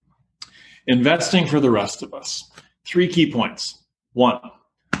Investing for the rest of us. 3 key points. 1,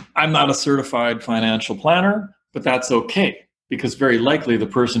 I'm not a certified financial planner, but that's okay, because very likely the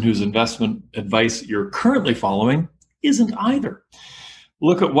person whose investment advice you're currently following isn't either.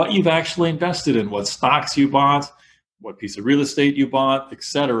 Look at what you've actually invested in, what stocks you bought, what piece of real estate you bought,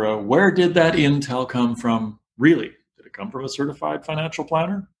 etc. Where did that intel come from? Really? Did it come from a certified financial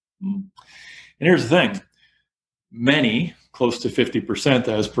planner? And here's the thing. Many, close to 50%,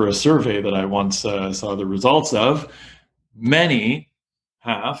 as per a survey that I once saw the results of,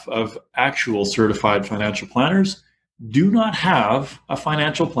 half of actual certified financial planners do not have a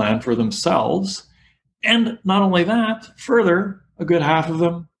financial plan for themselves. And not only that, further, a good half of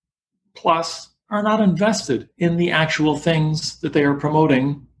them plus are not invested in the actual things that they are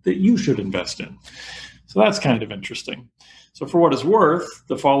promoting that you should invest in. So that's kind of interesting. So for what it's worth,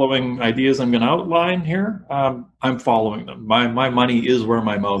 the following ideas I'm going to outline here, I'm following them. My money is where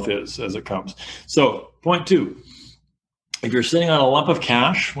my mouth is as it comes. So point 2, if you're sitting on a lump of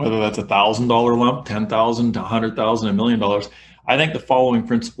cash, whether that's $1,000 lump, $10,000 to $100,000, $1 million, I think the following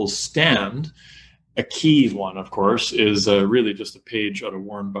principles stand. A key one, of course, is really just a page out of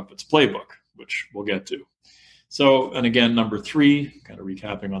Warren Buffett's playbook, which we'll get to. So, and again, number 3, kind of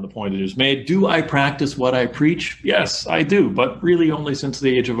recapping on the point that is made, do I practice what I preach? Yes, I do, but really only since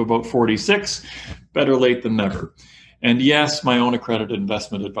the age of about 46, better late than never. And yes, my own accredited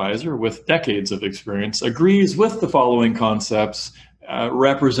investment advisor with decades of experience agrees with the following concepts,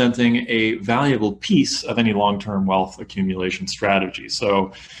 representing a valuable piece of any long-term wealth accumulation strategy.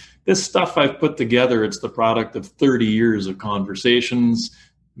 So this stuff I've put together, it's the product of 30 years of conversations,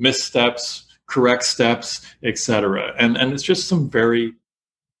 missteps, correct steps, etc. And it's just some very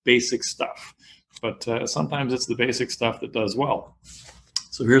basic stuff. But sometimes it's the basic stuff that does well.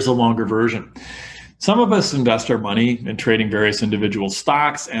 So here's a longer version. Some of us invest our money in trading various individual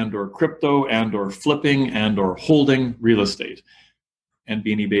stocks and or crypto and or flipping and or holding real estate and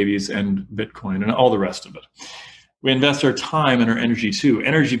Beanie Babies and Bitcoin and all the rest of it. We invest our time and our energy too,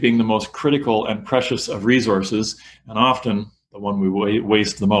 energy being the most critical and precious of resources and often the one we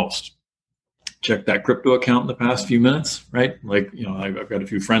waste the most. Check that crypto account in the past few minutes, right? Like, you know, I've got a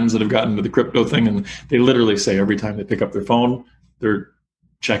few friends that have gotten into the crypto thing and they literally say every time they pick up their phone, they're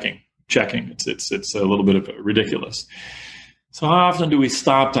checking. It's a little bit of ridiculous. So how often do we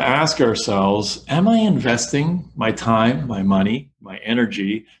stop to ask ourselves, am I investing my time, my money, my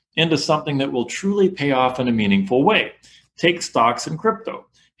energy into something that will truly pay off in a meaningful way? Take stocks and crypto.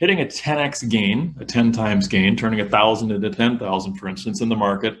 Hitting a 10x gain, a 10 times gain, turning 1,000 into 10,000, for instance, in the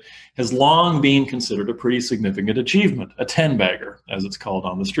market, has long been considered a pretty significant achievement, a 10-bagger, as it's called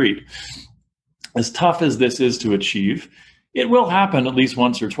on the street. As tough as this is to achieve, it will happen at least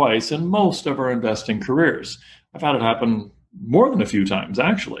once or twice in most of our investing careers. I've had it happen more than a few times,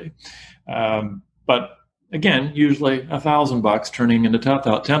 actually. But again, usually $1,000 turning into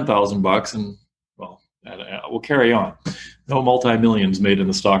 $10,000, and well, we'll carry on. No multi-millions made in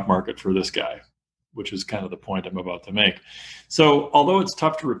the stock market for this guy, which is kind of the point I'm about to make. So although it's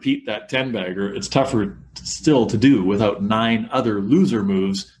tough to repeat that 10-bagger, it's tougher still to do without 9 other loser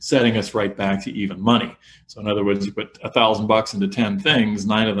moves setting us right back to even money. So in other words, you put $1,000 into 10 things,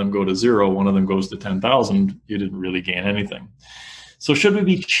 9 of them go to 0, 1 of them goes to 10,000, you didn't really gain anything. So should we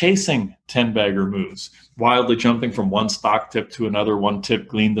be chasing 10-bagger moves, wildly jumping from one stock tip to another, one tip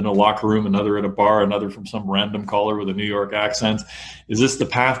gleaned in a locker room, another at a bar, another from some random caller with a New York accent? Is this the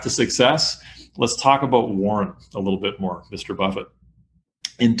path to success? Let's talk about Warren a little bit more, Mr. Buffett.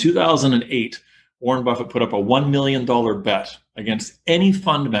 In 2008, Warren Buffett put up a $1 million bet against any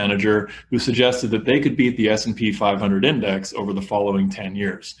fund manager who suggested that they could beat the S&P 500 index over the following 10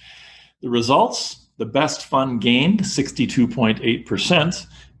 years. The results? The best fund gained 62.8%.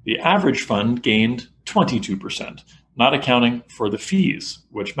 The average fund gained 22%, not accounting for the fees,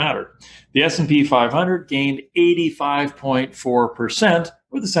 which matter. The S&P 500 gained 85.4%,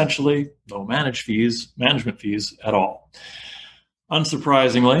 with essentially no management fees at all.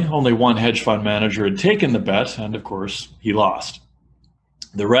 Unsurprisingly, only one hedge fund manager had taken the bet, and of course, he lost.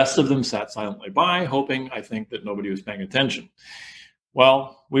 The rest of them sat silently by, hoping, I think, that nobody was paying attention.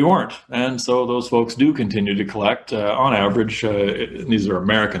 Well, we weren't, and so those folks do continue to collect, on average, these are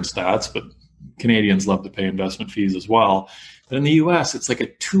American stats, but Canadians love to pay investment fees as well. But in the US, it's like a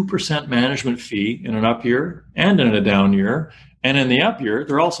 2% management fee in an up year and in a down year. And in the up year,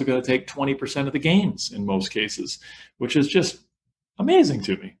 they're also going to take 20% of the gains in most cases, which is just amazing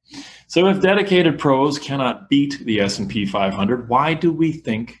to me. So if dedicated pros cannot beat the S&P 500, why do we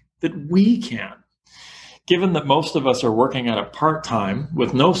think that we can? Given that most of us are working at a part-time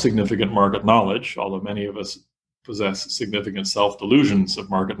with no significant market knowledge, although many of us possess significant self-delusions of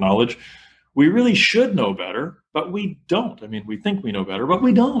market knowledge, We really should know better, but we don't. I mean, we think we know better, but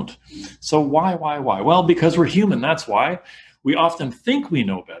we don't. So why? Well, because we're human, that's why. We often think we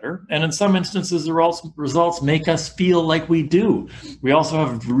know better, and in some instances, the results make us feel like we do. We also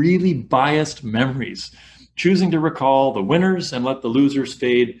have really biased memories, choosing to recall the winners and let the losers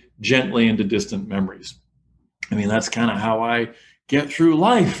fade gently into distant memories. I mean, that's kind of how I get through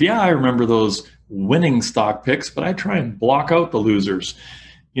life. Yeah, I remember those winning stock picks, but I try and block out the losers.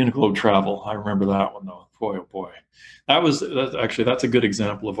 Uniglobe Travel, I remember that one though. Boy, oh boy. That's a good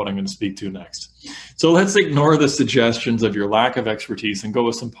example of what I'm going to speak to next. So let's ignore the suggestions of your lack of expertise and go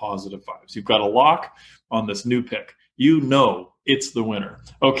with some positive vibes. You've got a lock on this new pick. You know it's the winner.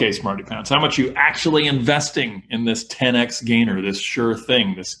 Okay, Smarty Pants, how much are you actually investing in this 10x gainer, this sure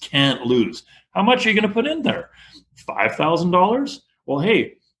thing, this can't lose? How much are you going to put in there? $5,000? Well,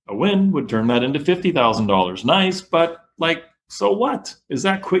 hey, a win would turn that into $50,000. Nice, but so what? Is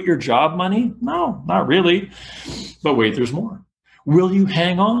that quit your job money? No, not really. But wait, there's more. Will you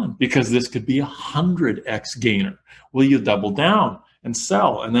hang on? Because this could be a 100x gainer. Will you double down and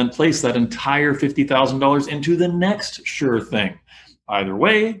sell and then place that entire $50,000 into the next sure thing? Either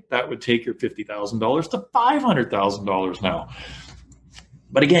way, that would take your $50,000 to $500,000 now.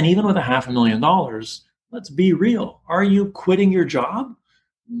 But again, even with $500,000, let's be real. Are you quitting your job?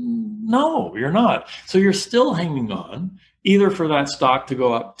 No, you're not. So you're still hanging on, either for that stock to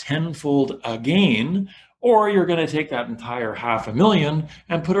go up tenfold again, or you're going to take that entire $500,000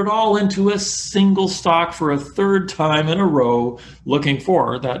 and put it all into a single stock for a third time in a row, looking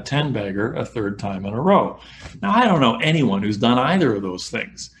for that 10-bagger a third time in a row. Now, I don't know anyone who's done either of those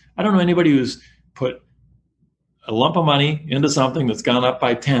things. I don't know anybody who's put a lump of money into something that's gone up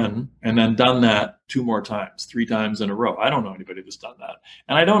by 10 and then done that 2 more times, 3 times in a row. I don't know anybody that's done that.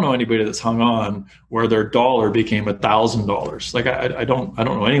 And I don't know anybody that's hung on where their dollar became $1,000. I don't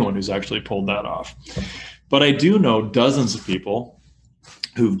know anyone who's actually pulled that off. But I do know dozens of people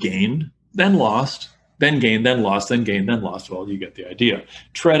who've gained, then lost, then gained, then lost, then gained, then lost. Well, you get the idea.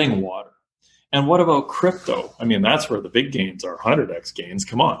 Treading water. And what about crypto? I mean, that's where the big gains are, 100x gains.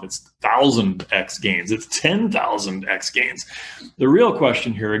 Come on, it's 1,000x gains. It's 10,000x gains. The real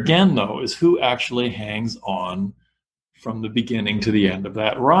question here, again, though, is who actually hangs on from the beginning to the end of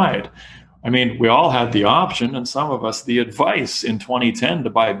that ride? I mean, we all had the option, and some of us the advice in 2010 to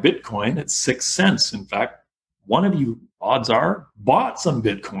buy Bitcoin at 6 cents. In fact, one of you, odds are, bought some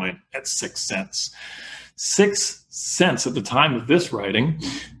Bitcoin at 6 cents. 6 cents at the time of this writing.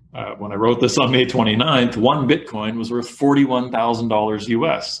 When I wrote this on May 29th, one Bitcoin was worth $41,000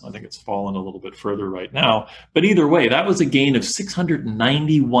 US. I think it's fallen a little bit further right now. But either way, that was a gain of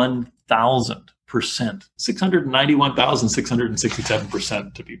 691,000%.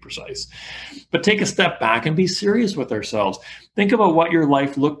 691,667% to be precise. But take a step back and be serious with ourselves. Think about what your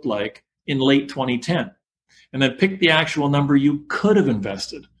life looked like in late 2010. And then pick the actual number you could have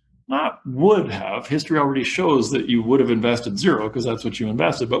invested. Not would have. History already shows that you would have invested 0 because that's what you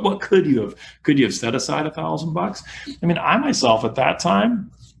invested. But what could you have? Could you have set aside $1,000? I mean, I myself at that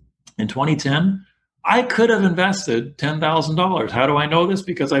time in 2010, I could have invested $10,000. How do I know this?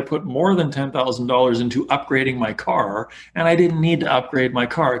 Because I put more than $10,000 into upgrading my car, and I didn't need to upgrade my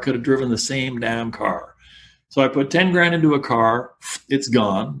car. I could have driven the same damn car. So I put 10 grand into a car. It's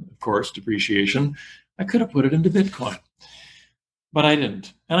gone, of course, depreciation. I could have put it into Bitcoin. But I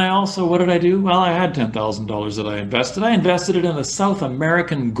didn't. And I also, what did I do? Well, I had $10,000 that I invested. I invested it in a South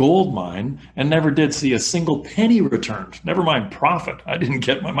American gold mine and never did see a single penny returned. Never mind profit. I didn't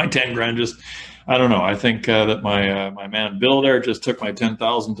get my 10 grand just, I don't know. I think that my man Bill there just took my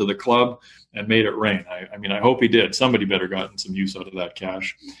 10,000 to the club and made it rain. I mean, I hope he did. Somebody better gotten some use out of that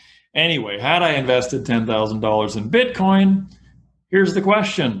cash. Anyway, had I invested $10,000 in Bitcoin, here's the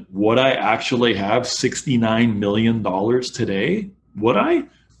question. Would I actually have $69 million today? Would I?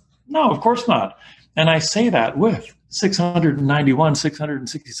 No, of course not. And I say that with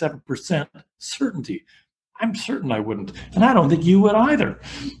 667% certainty. I'm certain I wouldn't. And I don't think you would either.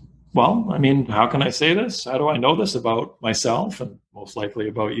 Well, I mean, how can I say this? How do I know this about myself and most likely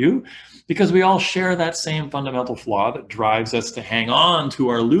about you? Because we all share that same fundamental flaw that drives us to hang on to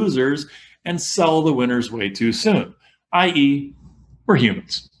our losers and sell the winners way too soon, i.e., we're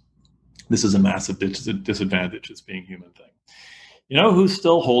humans. This is a massive disadvantage, it's being human thing. You know who's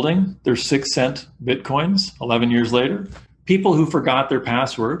still holding their 6 cent Bitcoins 11 years later? People who forgot their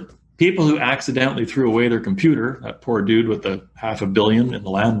password, people who accidentally threw away their computer, that poor dude with the $500 million in the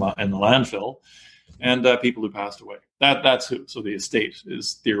landfill, and people who passed away. That's who. So the estate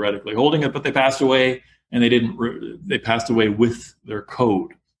is theoretically holding it, but they passed away, and they passed away with their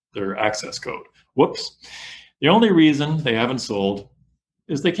code, their access code. Whoops. The only reason they haven't sold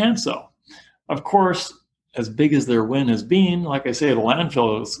is they can't sell. Of course, as big as their win has been, like I say, the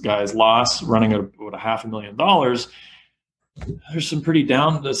landfill guys' loss running at about $500,000. There's some pretty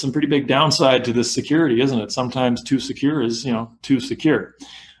big downside to this security, isn't it? Sometimes too secure is, too secure.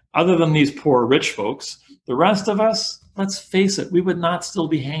 Other than these poor rich folks, the rest of us, let's face it, we would not still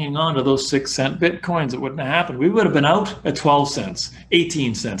be hanging on to those 6-cent Bitcoins. It wouldn't have happened. We would have been out at 12 cents,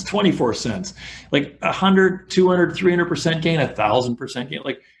 18 cents, 24 cents, like 100, 200, 300% gain, 1,000% gain.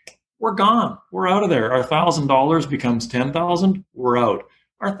 Like, we're gone. We're out of there. Our $1,000 becomes 10,000. We're out.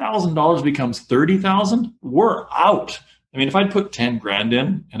 Our $1,000 becomes 30,000. We're out. I mean, if I'd put 10 grand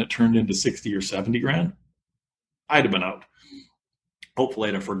in and it turned into 60 or 70 grand, I'd have been out. Hopefully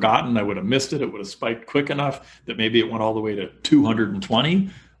I'd have forgotten. I would have missed it. It would have spiked quick enough that maybe it went all the way to 220.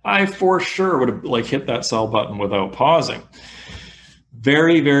 I for sure would have hit that sell button without pausing.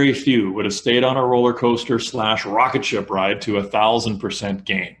 Very, very few would have stayed on a roller coaster / rocket ship ride to 1,000%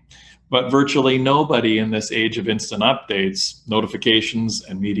 gain. But virtually nobody in this age of instant updates, notifications,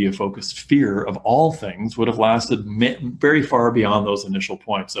 and media-focused fear of all things would have lasted very far beyond those initial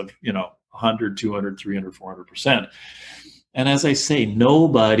points of 100, 200, 300, 400%. And as I say,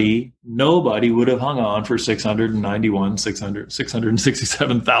 nobody would have hung on for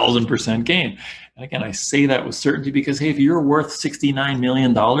 667,000% gain. And again, I say that with certainty because, hey, if you're worth $69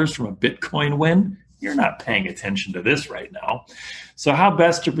 million from a Bitcoin win, you're not paying attention to this right now. So how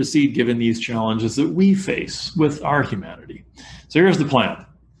best to proceed given these challenges that we face with our humanity? So here's the plan.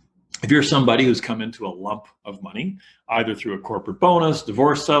 If you're somebody who's come into a lump of money, either through a corporate bonus,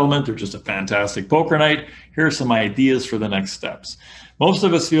 divorce settlement, or just a fantastic poker night, here are some ideas for the next steps. Most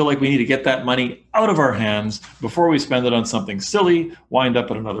of us feel like we need to get that money out of our hands before we spend it on something silly, wind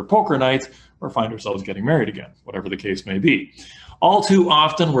up at another poker night, or find ourselves getting married again, whatever the case may be. All too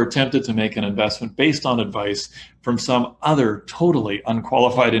often, we're tempted to make an investment based on advice from some other totally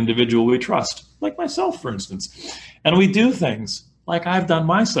unqualified individual we trust, like myself, for instance. And we do things like I've done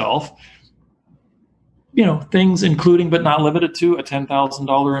myself, things including but not limited to a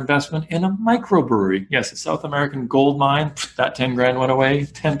 $10,000 investment in a microbrewery. Yes, a South American gold mine. That 10 grand went away.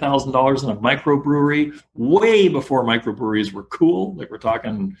 $10,000 in a microbrewery way before microbreweries were cool. Like we're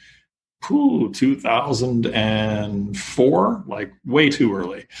talking 2004, like way too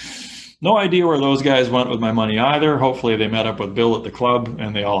early. No idea where those guys went with my money either. Hopefully they met up with Bill at the club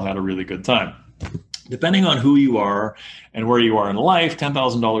and they all had a really good time. Depending on who you are and where you are in life,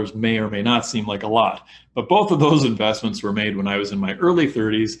 $10,000 may or may not seem like a lot. But both of those investments were made when I was in my early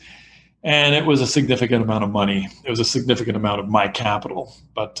 30s, and it was a significant amount of money. It was a significant amount of my capital.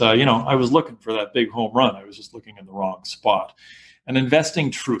 But, I was looking for that big home run. I was just looking in the wrong spot. And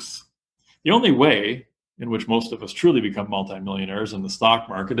investing truth. The only way in which most of us truly become multimillionaires in the stock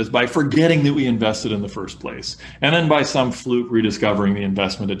market is by forgetting that we invested in the first place, and then by some fluke rediscovering the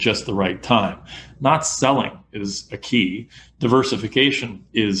investment at just the right time. Not selling is a key. Diversification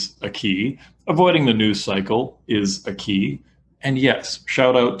is a key. Avoiding the news cycle is a key. And yes,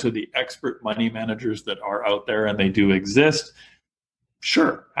 shout out to the expert money managers that are out there, and they do exist.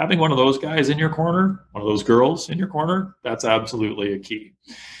 Sure, having one of those guys in your corner, one of those girls in your corner, that's absolutely a key.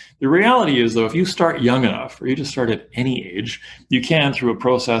 The reality is, though, if you start young enough, or you just start at any age, you can, through a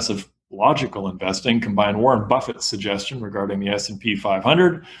process of logical investing, combine Warren Buffett's suggestion regarding the S&P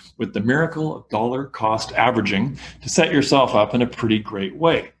 500 with the miracle of dollar cost averaging to set yourself up in a pretty great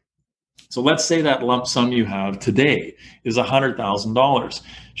way. So let's say that lump sum you have today is $100,000.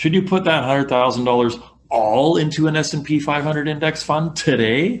 Should you put that $100,000 all into an S&P 500 index fund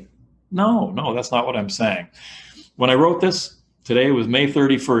today? No, that's not what I'm saying. When I wrote this, today was May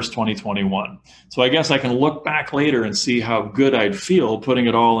 31st, 2021. So I guess I can look back later and see how good I'd feel putting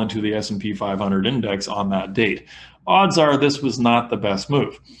it all into the S&P 500 index on that date. Odds are this was not the best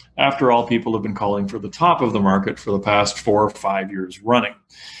move. After all, people have been calling for the top of the market for the past 4 or 5 years running.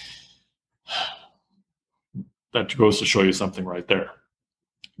 That goes to show you something right there.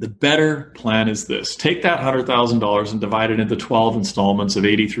 The better plan is this. Take that $100,000 and divide it into 12 installments of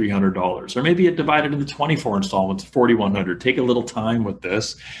 $8,300, or maybe divide it into 24 installments of $4,100. Take a little time with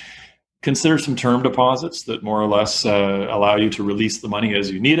this. Consider some term deposits that more or less allow you to release the money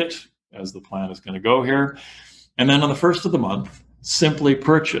as you need it, as the plan is going to go here. And then on the first of the month, simply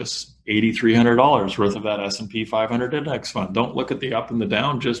purchase $8,300 worth of that S&P 500 index fund. Don't look at the up and the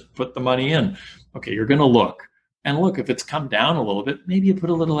down, just put the money in. Okay, you're going to look. And look, if it's come down a little bit, maybe you put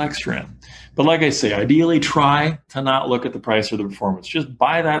a little extra in. But like I say, ideally try to not look at the price or the performance. Just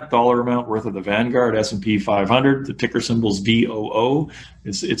buy that dollar amount worth of the Vanguard S&P 500. The ticker symbol's VOO.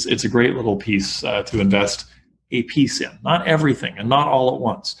 It's a great little piece to invest a piece in. Not everything and not all at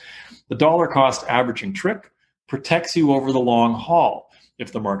once. The dollar cost averaging trick protects you over the long haul.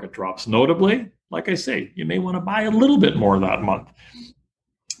 if the market drops notably, like I say, you may want to buy a little bit more that month.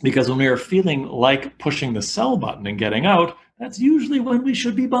 Because when we are feeling like pushing the sell button and getting out, that's usually when we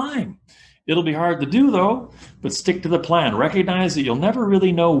should be buying. It'll be hard to do though, but stick to the plan. Recognize that you'll never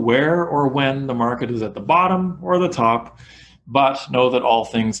really know where or when the market is at the bottom or the top, but know that all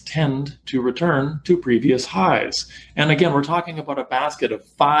things tend to return to previous highs. And again, we're talking about a basket of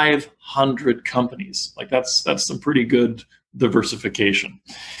 500 companies. Like that's some pretty good diversification.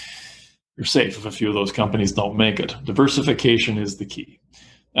 You're safe if a few of those companies don't make it. Diversification is the key.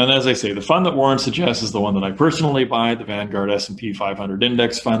 And as I say, the fund that Warren suggests is the one that I personally buy, the Vanguard S&P 500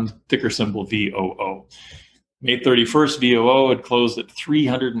 Index Fund, ticker symbol VOO. May 31st, VOO had closed at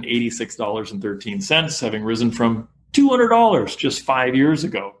 $386.13, having risen from $200 just 5 years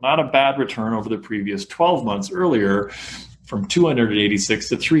ago. Not a bad return over the previous 12 months earlier, from 286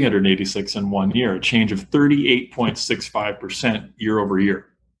 to 386 in 1 year, a change of 38.65% year over year.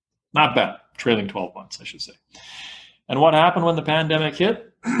 Not bad, trailing 12 months, I should say. And what happened when the pandemic hit?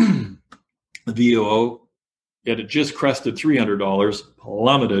 The VOO, it had just crested $300,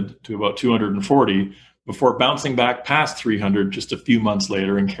 plummeted to about $240 before bouncing back past $300 just a few months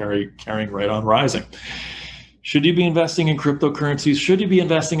later and carrying right on rising. Should you be investing in cryptocurrencies? Should you be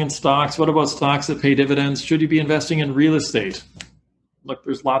investing in stocks? What about stocks that pay dividends? Should you be investing in real estate? Look,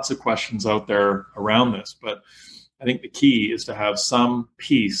 there's lots of questions out there around this, but I think the key is to have some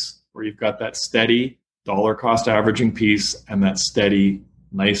piece where you've got that steady dollar cost averaging piece and that steady,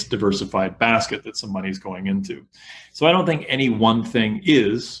 nice diversified basket that some money's going into. So I don't think any one thing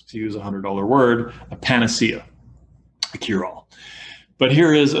is, to use a $100 word, a panacea, a cure-all. But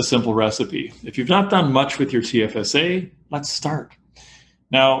here is a simple recipe. If you've not done much with your TFSA, let's start.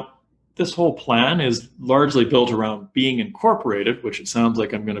 Now, this whole plan is largely built around being incorporated, which it sounds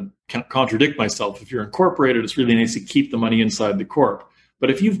like I'm going to contradict myself. If you're incorporated, it's really nice to keep the money inside the corp. But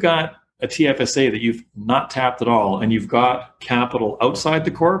if you've got a TFSA that you've not tapped at all and you've got capital outside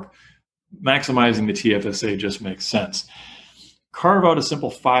the corp, maximizing the TFSA just makes sense. Carve out a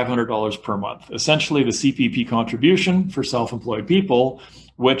simple $500 per month, essentially the CPP contribution for self-employed people,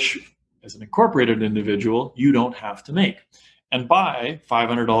 which as an incorporated individual, you don't have to make. And buy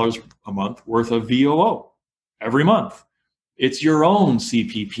 $500 a month worth of VOO every month. It's your own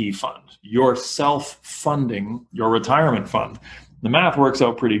CPP fund. You're self-funding your retirement fund. The math works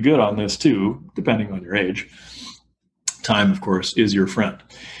out pretty good on this too, depending on your age. Time, of course, is your friend,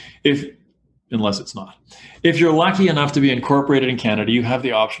 unless it's not. If you're lucky enough to be incorporated in Canada, you have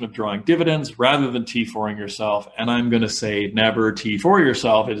the option of drawing dividends rather than T4ing yourself. And I'm going to say never T4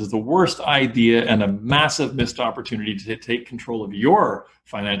 yourself. It is the worst idea and a massive missed opportunity to take control of your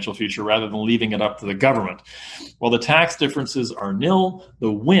financial future rather than leaving it up to the government. While the tax differences are nil,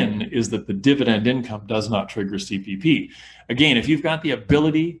 the win is that the dividend income does not trigger CPP. Again, if you've got the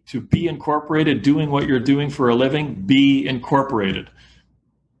ability to be incorporated, doing what you're doing for a living, be incorporated.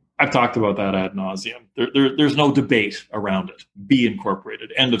 I've talked about that ad nauseum. There's no debate around it. Be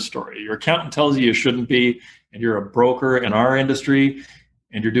incorporated. End of story. Your accountant tells you shouldn't be, and you're a broker in our industry,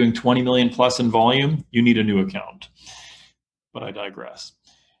 and you're doing 20 million plus in volume, you need a new accountant. But I digress.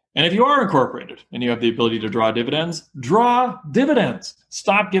 And if you are incorporated and you have the ability to draw dividends, draw dividends.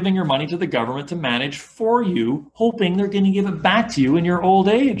 Stop giving your money to the government to manage for you, hoping they're going to give it back to you in your old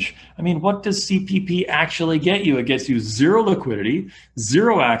age. I mean, what does CPP actually get you? It gets you zero liquidity,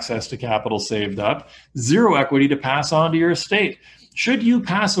 zero access to capital saved up, zero equity to pass on to your estate. Should you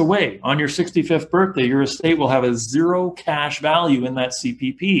pass away on your 65th birthday, your estate will have a zero cash value in that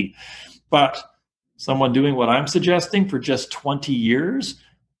CPP. But someone doing what I'm suggesting for just 20 years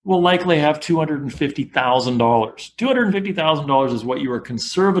will likely have $250,000. $250,000 is what you are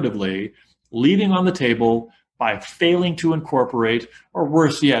conservatively leaving on the table by failing to incorporate, or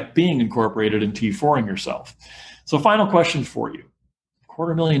worse yet, being incorporated and T4ing yourself. So final question for you.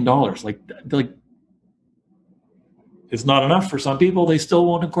 $250,000, like it's not enough for some people. They still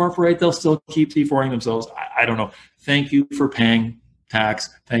won't incorporate. They'll still keep T4ing themselves. I don't know. Thank you for paying tax.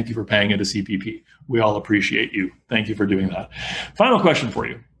 Thank you for paying into CPP. We all appreciate you. Thank you for doing that. Final question for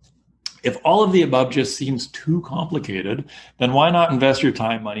you. If all of the above just seems too complicated, then why not invest your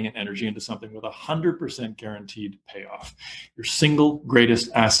time, money, and energy into something with 100% guaranteed payoff? Your single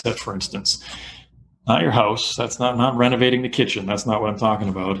greatest asset, for instance. Not your house. That's not renovating the kitchen. That's not what I'm talking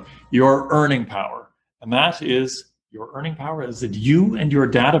about. Your earning power. And that is, your earning power is that you and your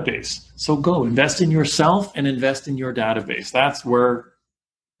database. So go invest in yourself and invest in your database. That's where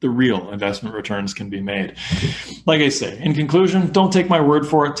the real investment returns can be made. Like I say, in conclusion, don't take my word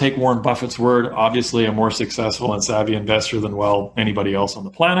for it. Take Warren Buffett's word. Obviously, a more successful and savvy investor than, well, anybody else on the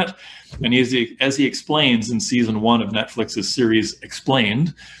planet. And as he explains in season 1 of Netflix's series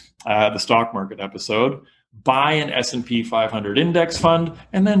Explained, the stock market episode, buy an S&P 500 index fund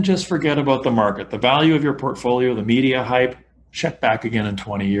and then just forget about the market. The value of your portfolio, the media hype, check back again in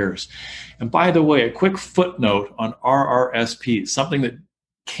 20 years. And by the way, a quick footnote on RRSP, something that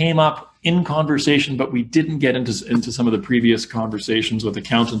came up in conversation, but we didn't get into some of the previous conversations with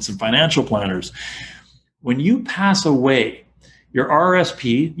accountants and financial planners. When you pass away, your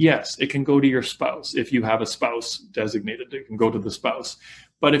RRSP, yes, it can go to your spouse. If you have a spouse designated, it can go to the spouse.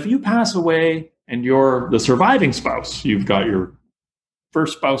 But if you pass away and you're the surviving spouse, you've got your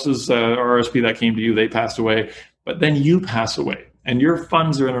first spouse's RRSP that came to you, they passed away, but then you pass away and your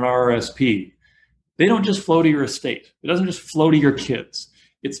funds are in an RRSP, they don't just flow to your estate. It doesn't just flow to your kids.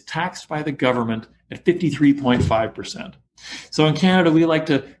 It's taxed by the government at 53.5%. So in Canada, we like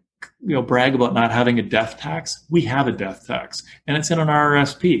to brag about not having a death tax. We have a death tax, and it's in an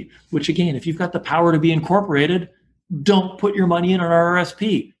RRSP, which again, if you've got the power to be incorporated, don't put your money in an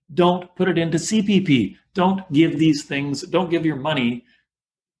RRSP. Don't put it into CPP. Don't give these things, don't give your money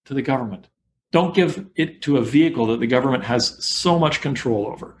to the government. Don't give it to a vehicle that the government has so much control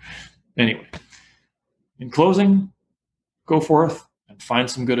over. Anyway, in closing, go forth and find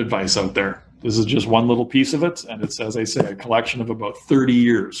some good advice out there. This is just one little piece of it, and it's, as I say, a collection of about 30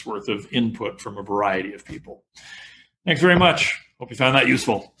 years worth of input from a variety of people. Thanks very much. Hope you found that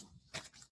useful.